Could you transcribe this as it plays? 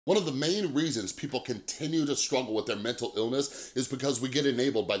One of the main reasons people continue to struggle with their mental illness is because we get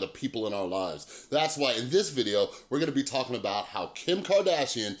enabled by the people in our lives. That's why in this video, we're gonna be talking about how Kim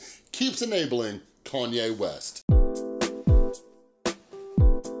Kardashian keeps enabling Kanye West.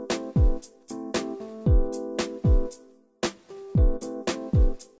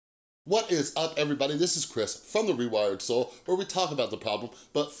 What is up, everybody? This is Chris from the Rewired Soul, where we talk about the problem,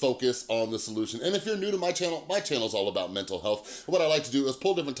 but focus on the solution. And if you're new to my channel is all about mental health. And what I like to do is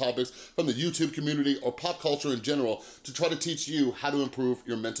pull different topics from the YouTube community or pop culture in general to try to teach you how to improve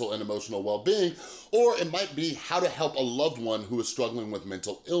your mental and emotional well-being, or it might be how to help a loved one who is struggling with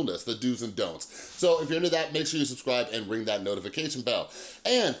mental illness, the do's and don'ts. So if you're into that, make sure you subscribe and ring that notification bell.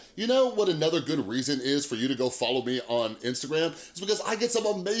 And you know what another good reason is for you to go follow me on Instagram? It's because I get some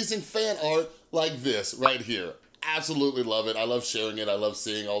amazing fan art like this right here. Absolutely love it. I love sharing it. I love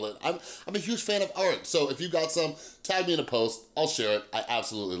seeing all that. I'm a huge fan of art. So if you got some, tag me in a post. I'll share it. I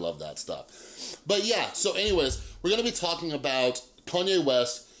absolutely love that stuff. But yeah, so anyways, we're gonna be talking about Kanye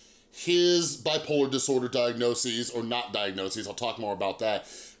West, his bipolar disorder diagnoses or not diagnoses. I'll talk more about that.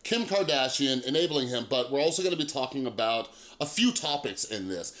 Kim Kardashian enabling him, but we're also gonna be talking about a few topics in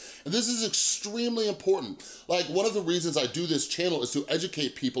this. And this is extremely important. Like, one of the reasons I do this channel is to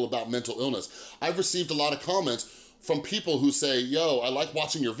educate people about mental illness. I've received a lot of comments from people who say, yo, I like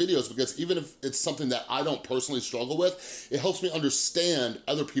watching your videos because even if it's something that I don't personally struggle with, it helps me understand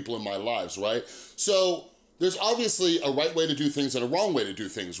other people in my lives, right? So there's obviously a right way to do things and a wrong way to do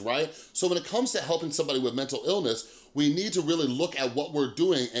things, right? So when it comes to helping somebody with mental illness, we need to really look at what we're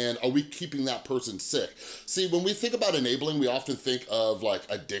doing and are we keeping that person sick? See, when we think about enabling, we often think of like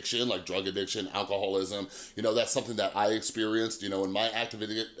addiction, like drug addiction, alcoholism. You know, that's something that I experienced, you know, in my active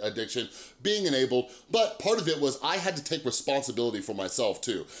addiction, being enabled. But part of it was I had to take responsibility for myself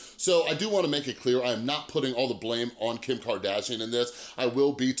too. So I do want to make it clear, I am not putting all the blame on Kim Kardashian in this. I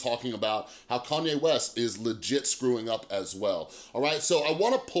will be talking about how Kanye West is legit screwing up as well. All right, so I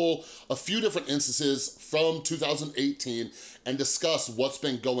want to pull a few different instances from 2018 and discuss what's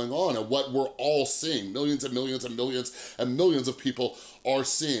been going on and what we're all seeing. Millions and millions and millions and millions of people are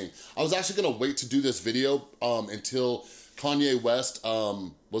seeing. I was actually gonna wait to do this video until Kanye West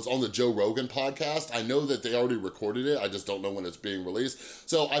was on the Joe Rogan podcast. I know that they already recorded it, I just don't know when it's being released.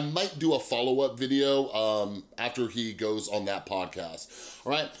 So I might do a follow-up video after he goes on that podcast,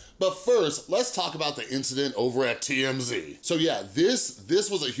 all right? But first, let's talk about the incident over at TMZ. So yeah, this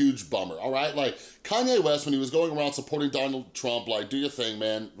was a huge bummer, all right? Like, Kanye West, when he was going around supporting Donald Trump, like, do your thing,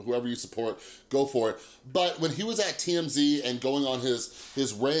 man, whoever you support, go for it. But when he was at TMZ and going on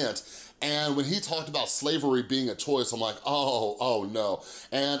his rant, and when he talked about slavery being a choice, I'm like, oh no.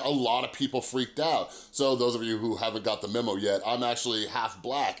 And a lot of people freaked out. So those of you who haven't got the memo yet, I'm actually half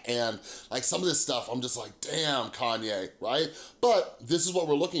black. And like some of this stuff, I'm just like, damn, Kanye, right? But this is what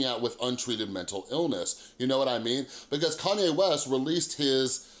we're looking at with untreated mental illness. You know what I mean? Because Kanye West released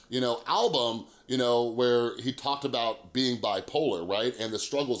his, album, where he talked about being bipolar, right? And the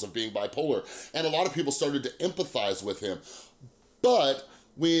struggles of being bipolar. And a lot of people started to empathize with him. But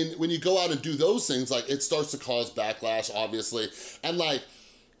when you go out and do those things, like, it starts to cause backlash, obviously,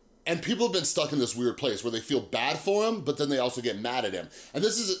 and people have been stuck in this weird place where they feel bad for him, but then they also get mad at him. And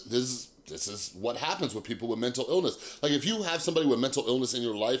this is what happens with people with mental illness. Like, if you have somebody with mental illness in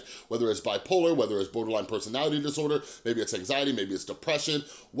your life, whether it's bipolar, whether it's borderline personality disorder, maybe it's anxiety, maybe it's depression,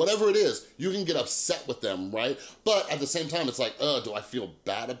 whatever it is, you can get upset with them, right? But at the same time, it's like, do I feel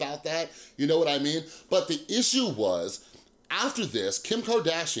bad about that? You know what I mean? But the issue was, after this, Kim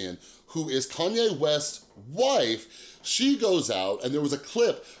Kardashian, who is Kanye West's wife, she goes out, and there was a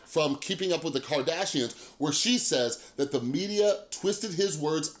clip from Keeping Up with the Kardashians where she says that the media twisted his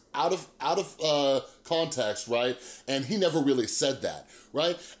words out of context, right? And he never really said that,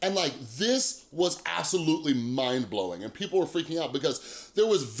 right? And like, this was absolutely mind-blowing, and people were freaking out because there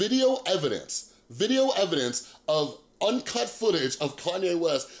was video evidence of uncut footage of Kanye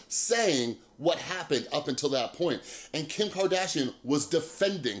West saying what happened up until that point. And Kim Kardashian was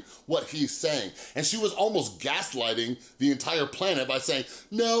defending what he's saying. And she was almost gaslighting the entire planet by saying,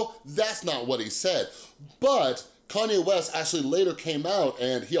 no, that's not what he said. But Kanye West actually later came out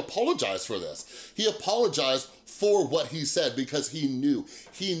and he apologized for this. He apologized for what he said because he knew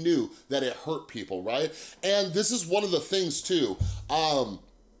that it hurt people, right? And this is one of the things too, I'm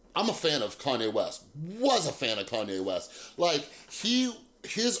a fan of Kanye West, was a fan of Kanye West. Like,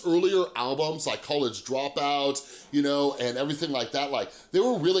 his earlier albums, like College Dropout, and everything like that, like, they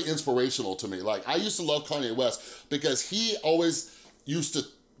were really inspirational to me. Like, I used to love Kanye West because he always used to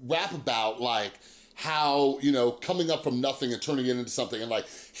rap about, like, how, you know, coming up from nothing and turning it into something, and like,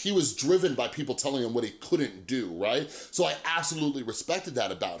 he was driven by people telling him what he couldn't do, right? So I absolutely respected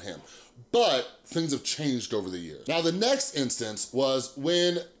that about him. But things have changed over the years. Now, the next instance was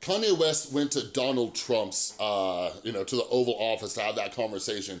when Kanye West went to Donald Trump's, you know, to the Oval Office to have that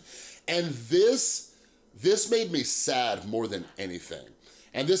conversation. And this made me sad more than anything.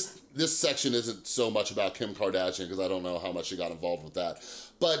 And this section isn't so much about Kim Kardashian, because I don't know how much she got involved with that.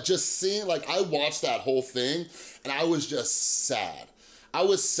 But just seeing, like, I watched that whole thing and I was just sad. I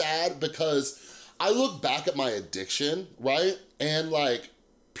was sad because I look back at my addiction, right? And like,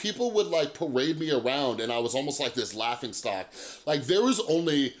 people would like parade me around and I was almost like this laughingstock. Like, there was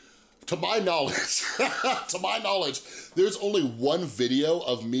only, to my knowledge, there's only one video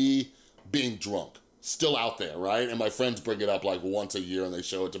of me being drunk still out there, right? And my friends bring it up like once a year and they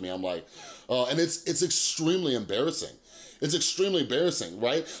show it to me. I'm like, and it's extremely embarrassing. It's extremely embarrassing,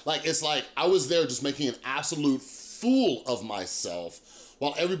 right? Like, it's like I was there just making an absolute fool of myself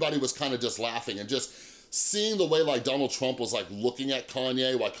while everybody was kind of just laughing, and just seeing the way like Donald Trump was like looking at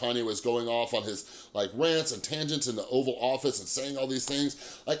Kanye while Kanye was going off on his like rants and tangents in the Oval Office and saying all these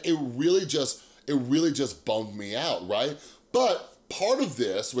things. Like, it really just bummed me out, right? But part of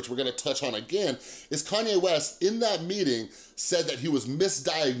this, which we're gonna touch on again, is Kanye West in that meeting said that he was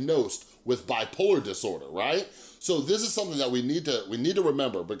misdiagnosed with bipolar disorder, right? So this is something that we need to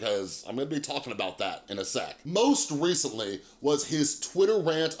remember, because I'm gonna be talking about that in a sec. Most recently was his Twitter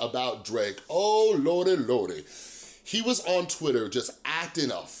rant about Drake. Oh, lordy, lordy. He was on Twitter just acting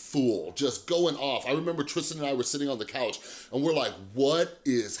a fool, just going off. I remember Tristan and I were sitting on the couch and we're like, what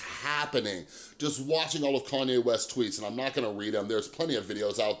is happening? Just watching all of Kanye West's tweets, and I'm not gonna read them. There's plenty of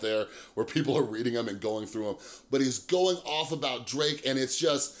videos out there where people are reading them and going through them, but he's going off about Drake, and it's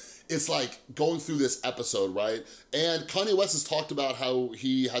like going through this episode, right? And Kanye West has talked about how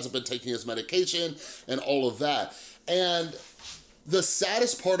he hasn't been taking his medication and all of that. And the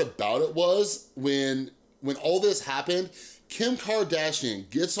saddest part about it was when all this happened, Kim Kardashian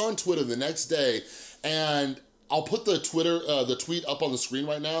gets on Twitter the next day, and I'll put the tweet up on the screen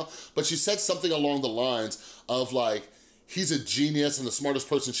right now, but she said something along the lines of like, he's a genius and the smartest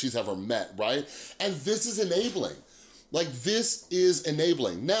person she's ever met, right? And this is enabling. Like, this is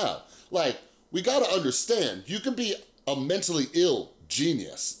enabling. Now, like, we gotta understand, you can be a mentally ill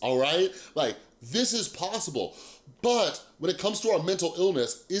genius, all right? Like, this is possible. But when it comes to our mental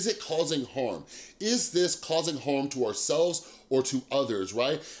illness, is it causing harm? Is this causing harm to ourselves or to others,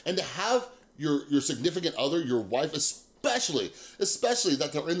 right? And to have your significant other, your wife especially that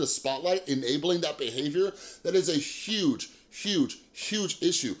they're in the spotlight enabling that behavior, that is a huge, huge, huge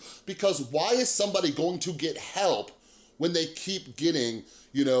issue. Because why is somebody going to get help when they keep getting,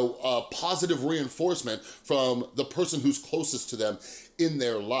 you know, positive reinforcement from the person who's closest to them in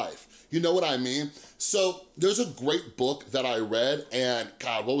their life? You know what I mean? So there's a great book that I read, and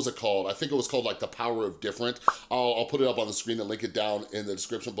God, what was it called? I think it was called like The Power of Different. I'll put it up on the screen and link it down in the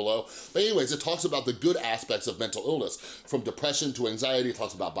description below. But anyways, it talks about the good aspects of mental illness, from depression to anxiety. It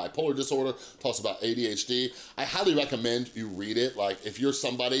talks about bipolar disorder, talks about ADHD. I highly recommend you read it. Like, if you're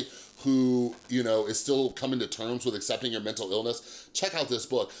somebody who, you know, is still coming to terms with accepting your mental illness, check out this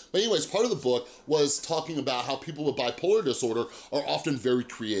book. But anyways, part of the book was talking about how people with bipolar disorder are often very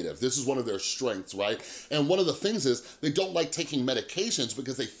creative. This is one of their strengths, right? And one of the things is they don't like taking medications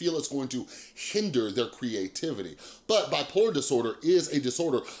because they feel it's going to hinder their creativity. But bipolar disorder is a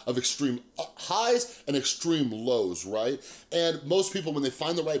disorder of extreme highs and extreme lows, right? And most people, when they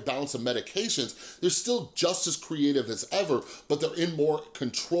find the right balance of medications, they're still just as creative as ever, but they're in more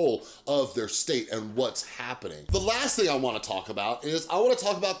control of their state and what's happening. The last thing I want to talk about is I want to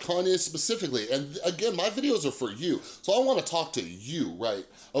talk about Kanye specifically. And again, my videos are for you, so I want to talk to you, right?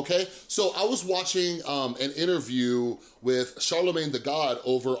 Okay, so I was watching an interview with Charlamagne the God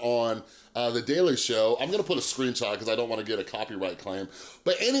over on The Daily Show. I'm gonna put a screenshot because I don't want to get a copyright claim.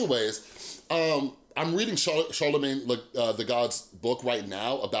 But anyways, I'm reading Charlamagne the God's book right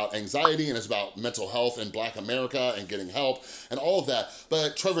now about anxiety, and it's about mental health in Black America and getting help and all of that.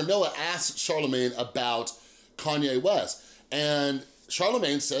 But Trevor Noah asked Charlamagne about Kanye West, and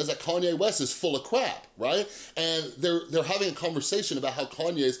Charlamagne says that Kanye West is full of crap, right? And they're having a conversation about how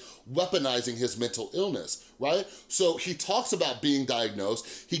Kanye's weaponizing his mental illness, right? So he talks about being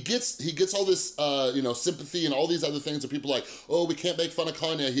diagnosed. He gets all this, you know, sympathy and all these other things, and people are like, oh, we can't make fun of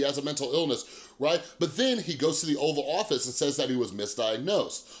Kanye, he has a mental illness, right? But then he goes to the Oval Office and says that he was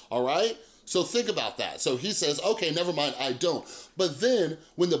misdiagnosed, all right? So think about that. So he says, okay, never mind, I don't. But then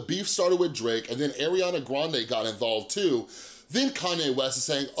when the beef started with Drake, and then Ariana Grande got involved too, then Kanye West is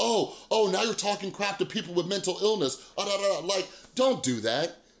saying, oh, now you're talking crap to people with mental illness. Like, don't do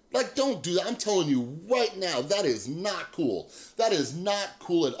that. Like, don't do that. I'm telling you right now, that is not cool. That is not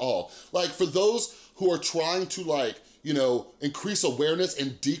cool at all. Like, for those who are trying to, like, you know, increase awareness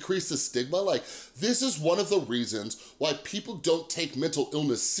and decrease the stigma, like, this is one of the reasons why people don't take mental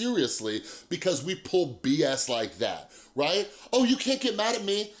illness seriously, because we pull BS like that, right? Oh, you can't get mad at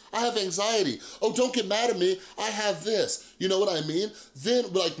me, I have anxiety. Oh, don't get mad at me, I have this. You know what I mean?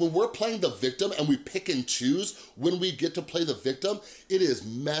 Then, like, when we're playing the victim and we pick and choose when we get to play the victim, it is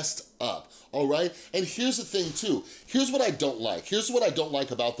messed up, all right? And here's the thing too, here's what I don't like. Here's what I don't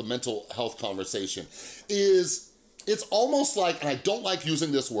like about the mental health conversation is, it's almost like, and I don't like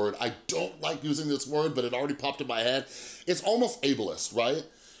using this word, but it already popped in my head. It's almost ableist, right?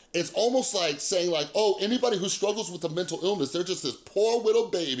 It's almost like saying like, oh, anybody who struggles with a mental illness, they're just this poor little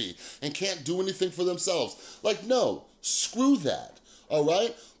baby and can't do anything for themselves. Like, no, screw that, all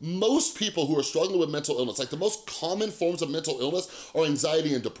right? Most people who are struggling with mental illness, like the most common forms of mental illness are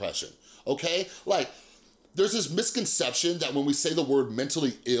anxiety and depression, okay? Like, there's this misconception that when we say the word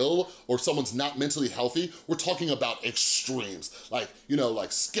mentally ill or someone's not mentally healthy, we're talking about extremes. Like, you know, like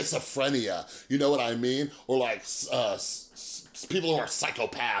schizophrenia, you know what I mean? Or like people who are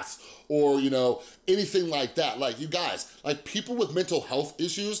psychopaths, or, you know, anything like that. Like, you guys, like, people with mental health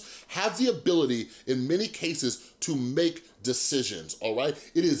issues have the ability in many cases to make decisions, all right?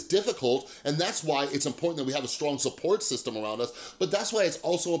 It is difficult, and that's why it's important that we have a strong support system around us, but that's why it's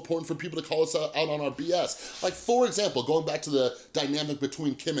also important for people to call us out on our BS. Like, for example, going back to the dynamic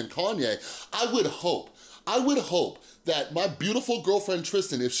between Kim and Kanye, I would hope that my beautiful girlfriend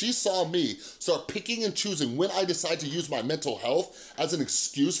Tristan, if she saw me start picking and choosing when I decide to use my mental health as an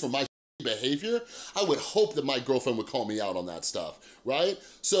excuse for my behavior, I would hope that my girlfriend would call me out on that stuff, right?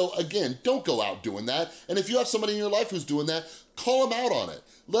 So again, don't go out doing that. And if you have somebody in your life who's doing that, call them out on it.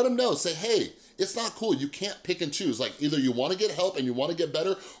 Let them know, say, hey, it's not cool. You can't pick and choose. Like, either you wanna get help and you wanna get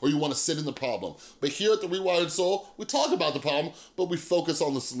better, or you wanna sit in the problem. But here at The Rewired Soul, we talk about the problem, but we focus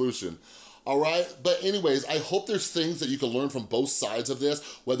on the solution. All right, but anyways, I hope there's things that you can learn from both sides of this,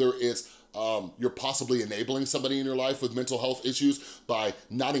 whether it's you're possibly enabling somebody in your life with mental health issues by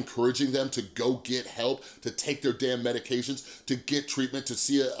not encouraging them to go get help, to take their damn medications, to get treatment, to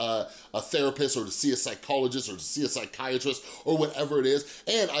see a therapist, or to see a psychologist, or to see a psychiatrist, or whatever it is.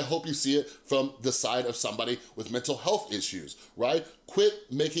 And I hope you see it from the side of somebody with mental health issues, right? Quit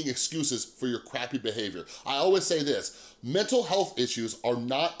making excuses for your crappy behavior. I always say this, mental health issues are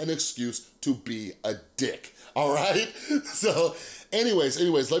not an excuse to be a dick, all right? So anyways,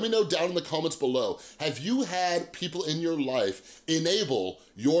 let me know down in the comments below, have you had people in your life enable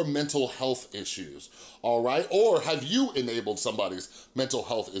your mental health issues, all right? Or have you enabled somebody's mental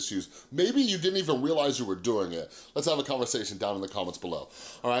health issues? Maybe you didn't even realize you were doing it. Let's have a conversation down in the comments below,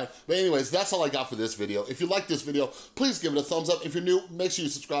 all right? But anyways, that's all I got for this video. If you like this video, please give it a thumbs up. If you're new, make sure you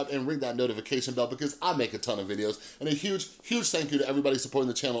subscribe and ring that notification bell, because I make a ton of videos. And a huge thank you to everybody supporting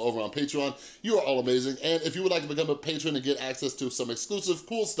the channel over on Patreon. You are all amazing. And if you would like to become a patron and get access to some exclusive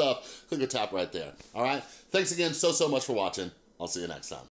cool stuff, click or tap right there, all right? Thanks again so much for watching. I'll see you next time.